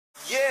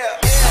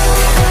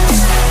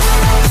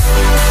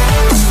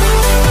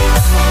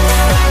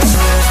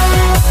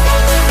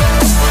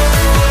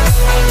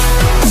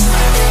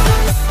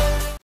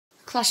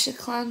Clash of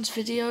Clans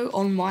video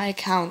on my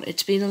account.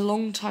 It's been a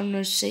long time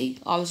no see.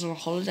 I was on a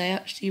holiday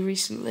actually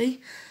recently,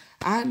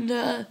 and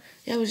yeah,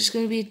 we're just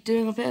going to be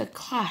doing a bit of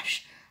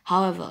Clash.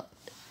 However,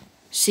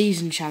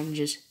 season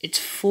challenges. It's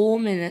 4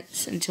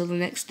 minutes until the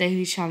next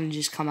daily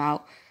challenges come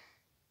out,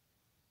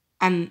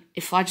 and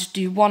if I just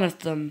do one of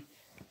them,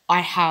 I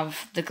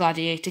have the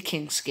Gladiator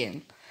King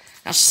skin.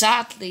 Now,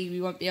 sadly,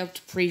 we won't be able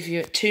to preview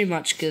it too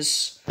much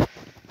because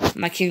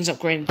my King's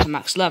upgrading to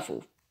max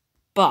level,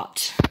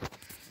 but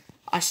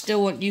I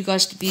still want you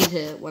guys to be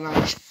here when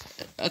I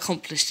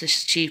accomplish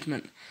this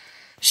achievement.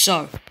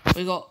 So,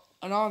 we got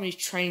an army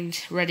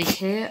trained ready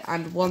here,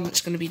 and one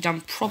that's going to be done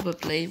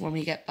probably when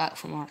we get back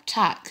from our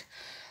attack.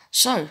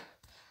 So,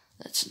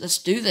 let's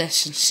do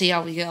this and see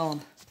how we get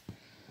on.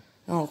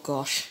 Oh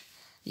gosh,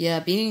 yeah,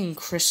 being in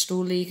Crystal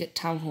League at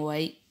Town Hall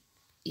 8.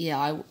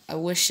 Yeah, I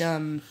wish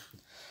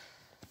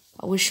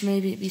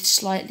maybe it'd be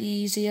slightly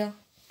easier.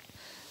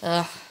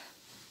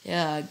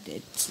 Yeah,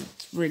 it's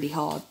really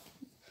hard.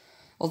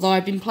 Although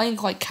I've been playing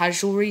quite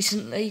casual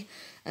recently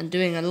and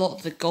doing a lot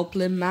of the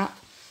Goblin map,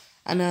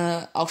 and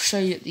I'll show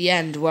you at the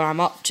end where I'm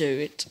up to.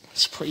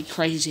 It's pretty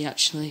crazy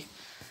actually.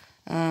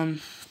 Yeah,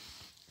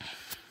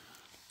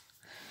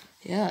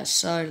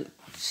 so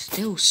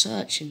still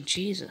searching,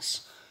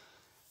 Jesus.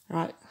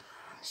 Right,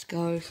 let's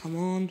go, come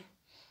on.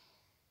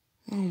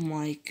 Oh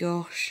my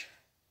gosh.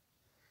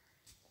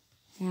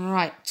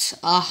 Right,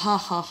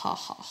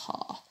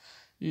 ha.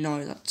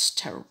 No, that's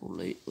terrible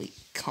loot. We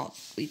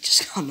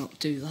just cannot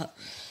do that.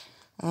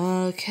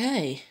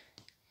 Okay.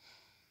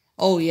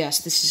 Oh yes,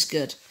 this is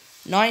good.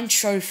 9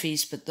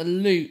 trophies, but the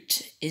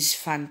loot is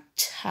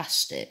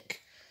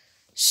fantastic.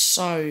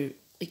 So,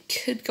 we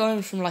could go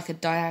in from like a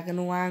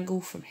diagonal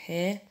angle from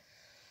here.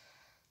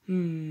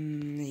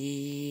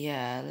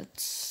 Yeah,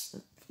 let's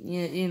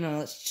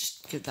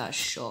just give that a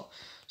shot.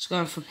 Let's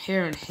go in from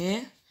here and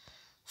here.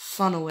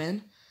 Funnel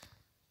in.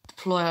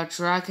 Deploy our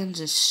dragons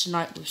and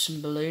snipe with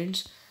some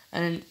balloons,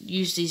 and then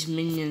use these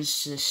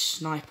minions to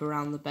snipe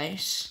around the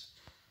base.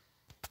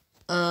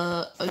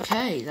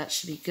 Okay, that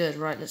should be good.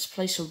 Right, let's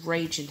place a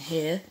rage in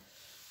here.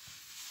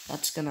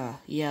 That's gonna,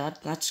 yeah,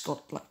 that's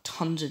got like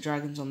tons of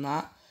dragons on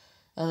that.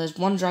 There's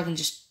one dragon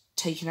just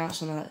taking out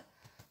some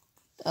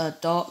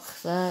dark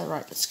there.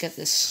 Right, let's get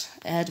this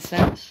air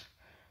defense.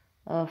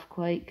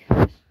 Earthquake,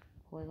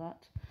 deploy that.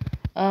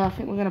 I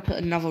think we're gonna put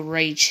another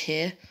rage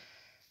here,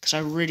 because I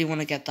really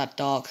want to get that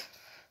dark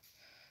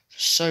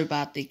so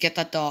badly. Get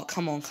that dark.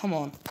 Come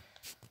on.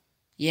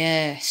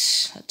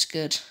 Yes, that's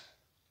good.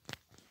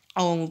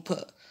 Oh, and we'll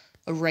put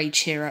a rage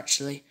here,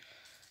 actually,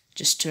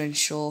 just to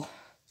ensure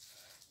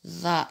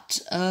that.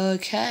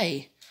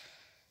 Okay.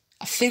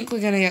 I think we're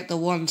going to get the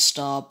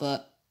 1-star,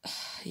 but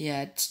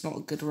yeah, it's not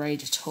a good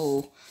raid at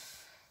all.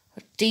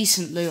 A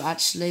decent loot,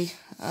 actually.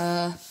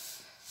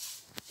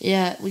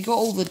 Yeah, we got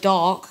all the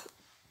dark.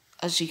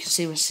 As you can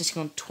see, we're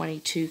sitting on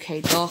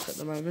 22k dark at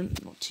the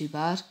moment. Not too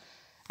bad.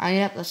 And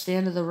yep, that's the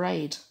end of the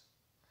raid.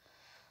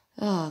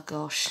 Oh,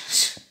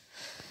 gosh.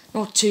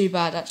 Not too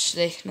bad,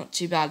 actually. Not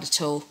too bad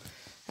at all.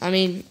 I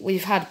mean,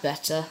 we've had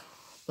better,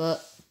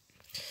 but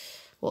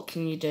what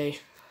can you do?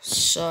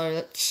 So,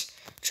 let's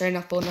train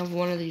up on another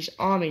one of these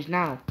armies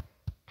now.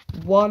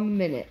 1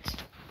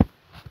 minute.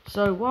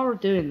 So, while we're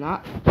doing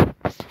that,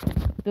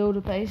 build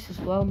a base as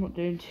well. I'm not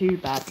doing too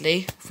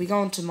badly. If we go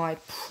onto my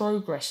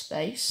progress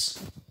base...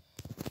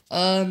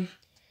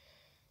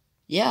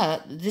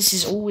 yeah, this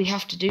is all we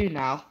have to do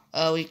now.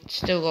 We've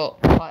still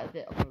got quite a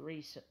bit on the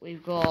reset.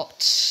 We've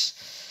got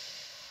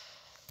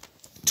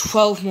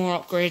 12 more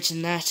upgrades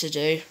in there to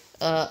do.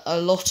 A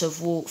lot of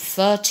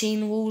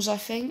 13 walls, I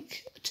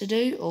think, to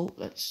do. Oh,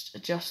 let's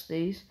adjust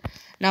these.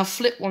 Now,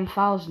 Flip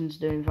 1000's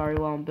doing very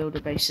well on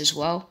Builder Base as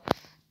well.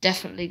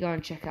 Definitely go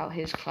and check out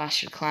his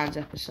Clash of Clans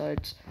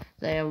episodes.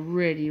 They are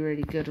really,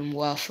 really good and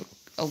worth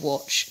a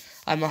watch,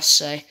 I must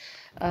say.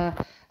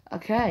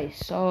 Okay,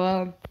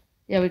 so,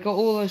 yeah, we've got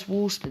all those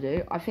walls to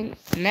do. I think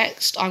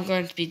next I'm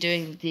going to be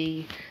doing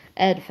the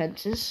air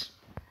defences.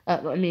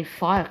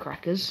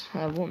 Firecrackers,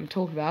 what I'm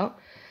talking about.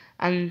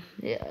 And,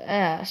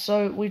 yeah,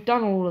 so we've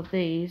done all of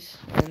these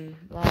and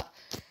that.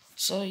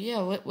 So,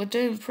 yeah, we're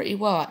doing pretty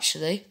well,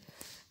 actually.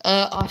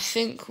 I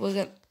think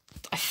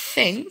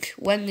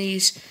when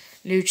these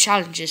new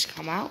challenges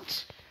come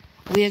out,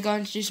 we are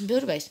going to do some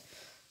builder base.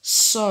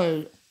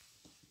 So,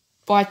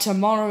 by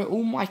tomorrow,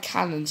 all my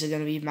cannons are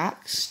going to be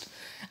maxed.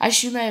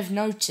 As you may have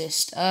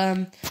noticed,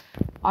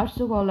 I've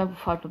still got a level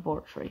 5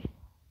 laboratory.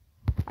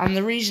 And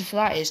the reason for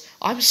that is,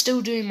 I'm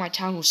still doing my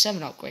Town Hall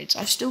 7 upgrades.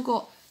 I've still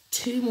got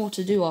 2 more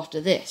to do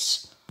after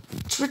this.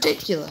 It's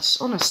ridiculous,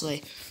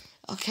 honestly.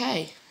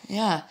 Okay,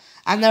 yeah.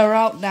 And they're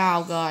out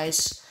now,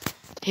 guys.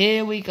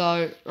 Here we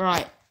go.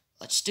 Right,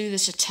 let's do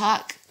this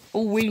attack.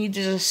 All we need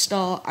is a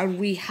star, and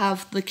we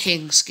have the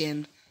king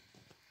skin.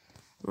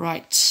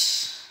 Right.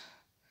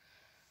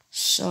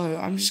 So,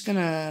 I'm just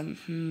gonna...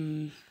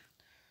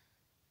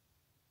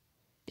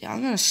 yeah,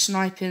 I'm gonna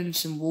snipe in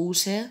some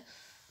walls here.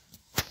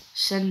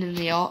 Send in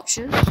the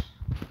archers.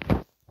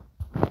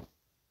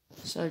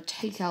 So,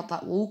 take out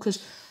that wall,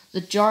 because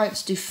the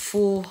giants do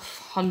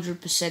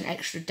 400%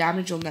 extra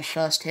damage on their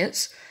first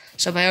hits.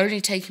 So by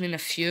only taking in a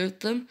few of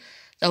them,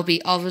 there'll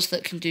be others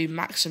that can do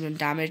maximum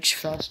damage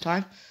first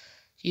time.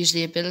 Use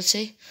the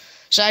ability.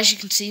 So as you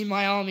can see,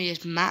 my army is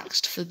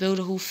maxed for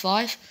Builder Hall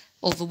 5,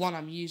 or the one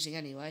I'm using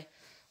anyway,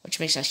 which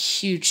makes a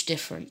huge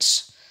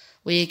difference.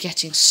 We are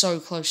getting so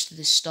close to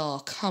this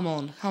star. Come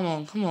on, come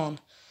on, come on.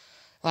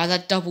 Right,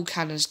 that double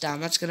cannon's down.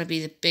 That's going to be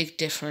the big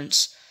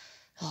difference.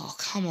 Oh,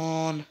 come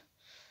on.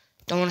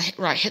 Don't want to hit...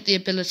 Right, hit the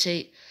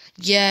ability.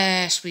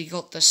 Yes, we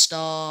got the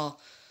star.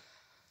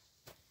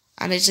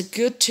 And it's a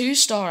good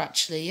 2-star,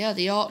 actually. Yeah,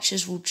 the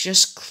archers will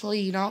just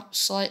clean up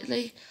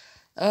slightly.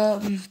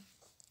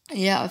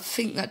 Yeah, I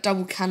think that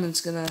double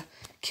cannon's going to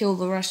kill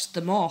the rest of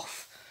them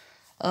off.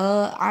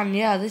 And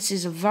yeah, this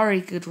is a very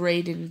good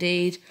raid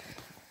indeed.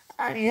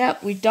 And yeah,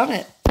 we've done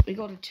it. We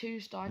got a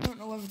 2-star. I don't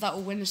know whether that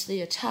will win us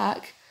the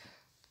attack.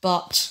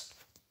 But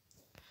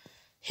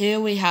here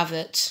we have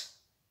it.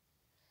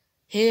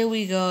 Here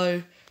we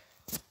go.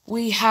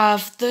 We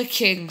have the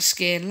king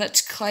skin. Let's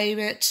claim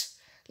it.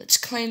 Let's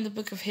claim the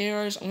Book of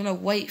Heroes. I'm going to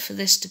wait for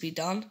this to be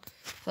done,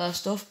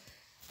 first off.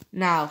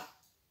 Now,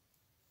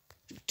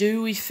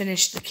 do we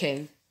finish the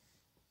king?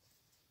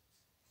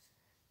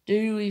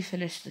 Do we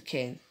finish the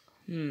king?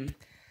 I'm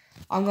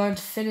going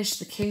to finish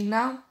the king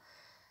now.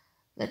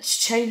 Let's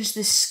change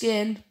this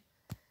skin.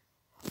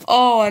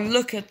 Oh, and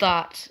look at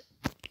that.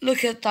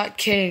 Look at that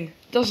king.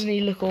 Doesn't he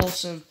look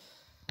awesome?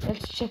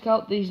 Let's check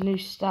out these new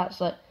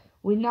stats. Like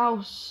we now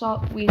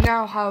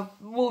have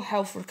more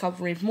health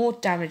recovery, more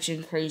damage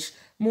increase,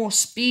 more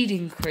speed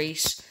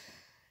increase.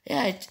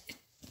 Yeah, it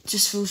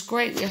just feels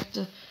great.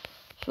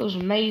 Feels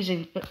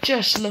amazing. But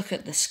just look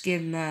at the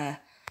skin there.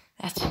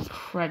 That's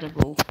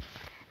incredible.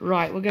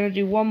 Right, we're gonna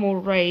do one more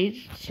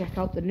raid. Check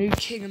out the new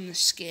king and the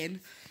skin,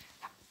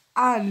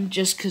 and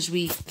just because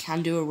we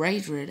can do a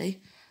raid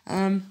really.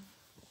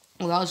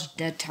 Well, that was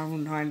Dead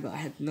Town 9, but I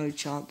had no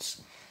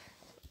chance.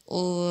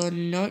 Or,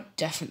 no,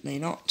 definitely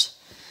not.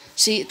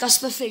 See, that's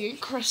the thing, in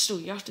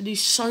Crystal, you have to do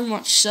so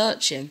much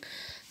searching,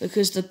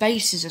 because the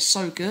bases are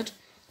so good.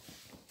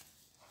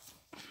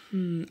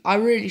 I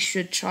really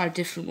should try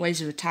different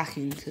ways of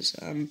attacking, because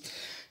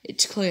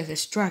it's clear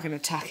this dragon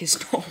attack is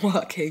not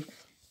working.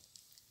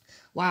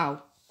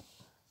 Wow.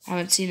 I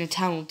haven't seen a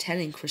Town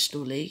 10 in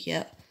Crystal League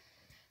yet.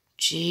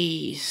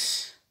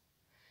 Jeez.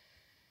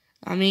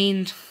 I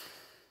mean...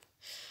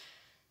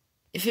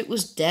 if it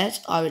was dead,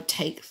 I would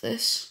take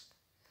this.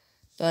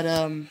 But,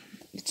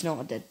 it's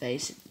not a dead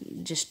base.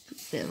 Just a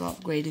bit of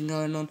upgrading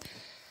going on.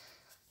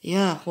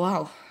 Yeah,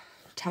 wow.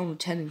 Town of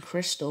 10 in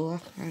Crystal.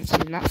 I haven't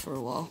seen that for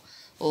a while.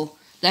 Or,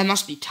 there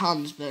must be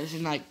tons, but it's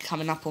like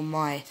coming up on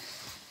my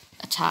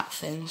attack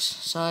things.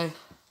 So,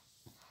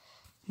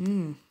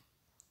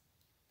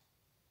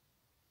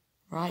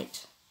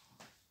 right.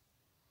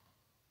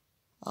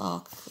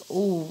 Oh.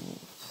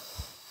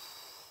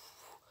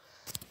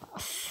 I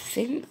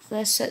think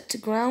they're set to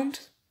ground.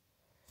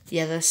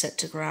 Yeah, they're set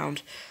to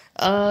ground.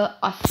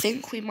 I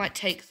think we might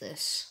take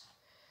this.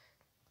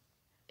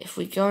 If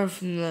we go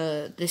from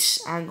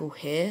this angle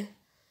here,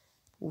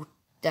 we'll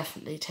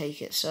definitely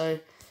take it. So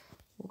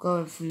we'll go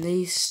in from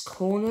these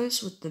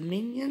corners with the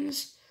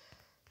minions.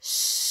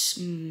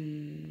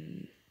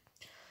 Snipe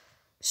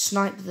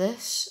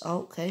this. Oh,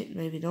 okay,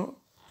 maybe not.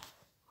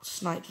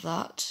 Snipe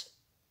that.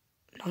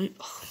 Nope.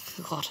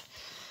 Oh, God.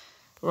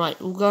 Right,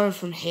 we'll go in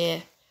from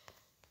here.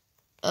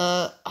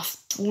 I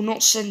will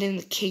not send in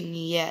the king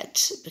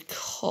yet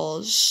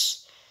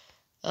because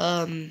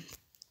don't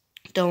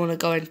want to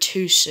go in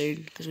too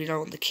soon because we don't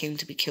want the king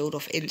to be killed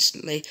off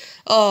instantly.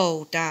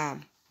 Oh,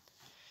 damn.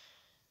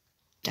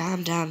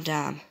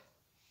 Damn.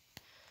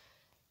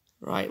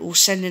 Right, we'll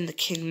send in the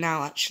king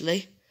now,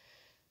 actually.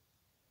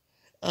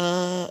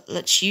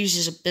 Let's use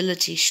his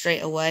ability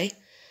straight away.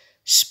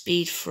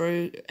 Speed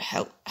through,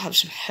 have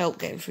some help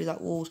getting through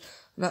that wall.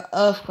 That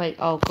earthquake,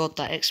 oh god,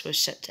 that expo's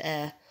set to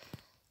air.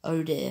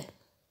 Oh dear.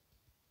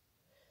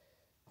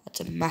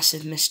 That's a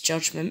massive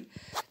misjudgment.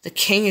 The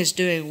king is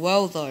doing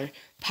well though.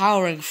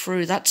 Powering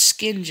through. That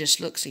skin just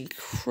looks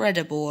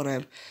incredible on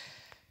him.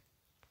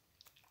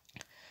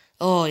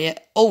 Oh yeah.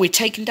 Oh, we're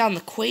taking down the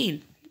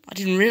queen. I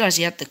didn't realise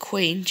he had the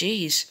queen.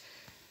 Jeez.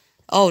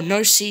 Oh, no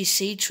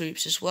CC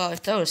troops as well.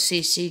 If there were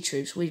CC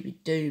troops, we'd be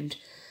doomed.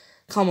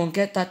 Come on,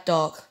 get that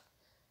dark.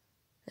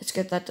 Let's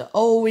get that dark.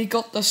 Oh, we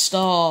got the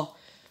star.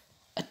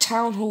 A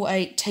Town Hall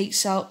 8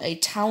 takes out a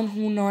Town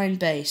Hall 9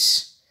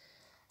 base.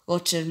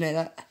 Got to admit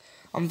that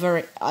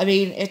I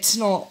mean, it's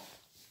not,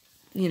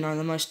 you know,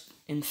 the most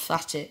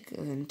emphatic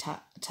of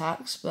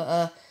attacks,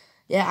 but,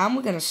 yeah, and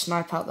we're going to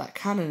snipe out that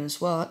cannon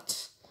as well.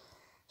 It's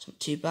not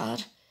too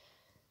bad.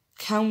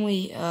 Can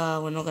we,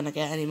 we're not going to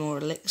get any more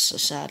elixir,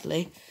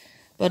 sadly.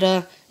 But,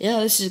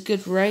 yeah, this is a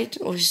good raid.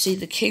 Obviously,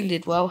 the king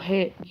did well.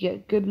 Here, you get a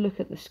good look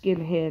at the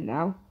skin here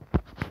now.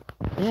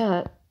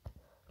 Yeah,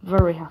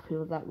 very happy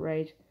with that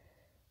raid.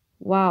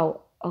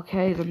 Wow,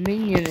 okay, the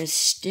minion is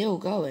still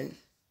going.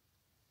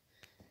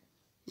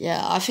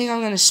 Yeah, I think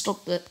I'm going to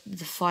stop the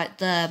fight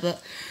there,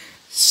 but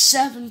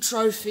 7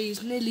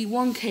 trophies, nearly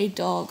 1k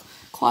dog,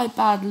 quite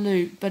bad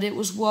loot, but it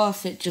was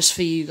worth it just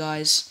for you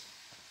guys.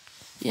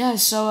 Yeah,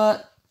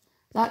 so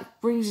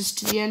that brings us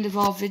to the end of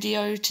our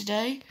video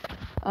today.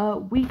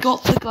 We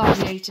got the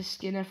Gladiator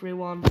skin,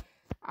 everyone,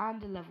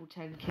 and a level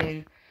 10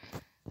 king.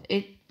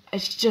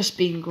 It's just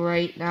been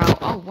great now.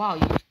 Oh wow,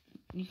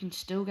 you can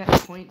still get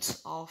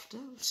points after?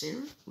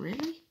 Zero?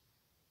 Really?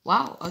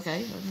 Wow,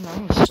 okay,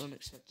 that was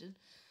unexpected.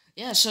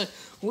 Yeah, so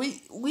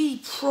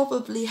we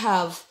probably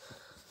have,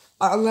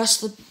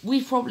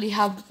 we probably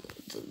have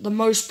the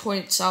most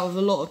points out of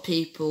a lot of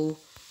people,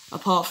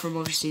 apart from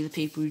obviously the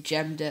people who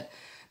gemmed it.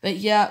 But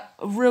yeah,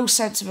 a real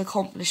sense of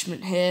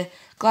accomplishment here.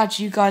 Glad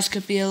you guys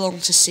could be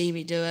along to see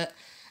me do it.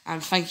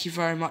 And thank you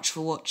very much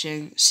for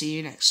watching. See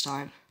you next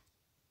time.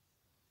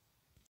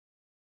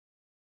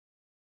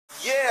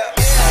 Yeah.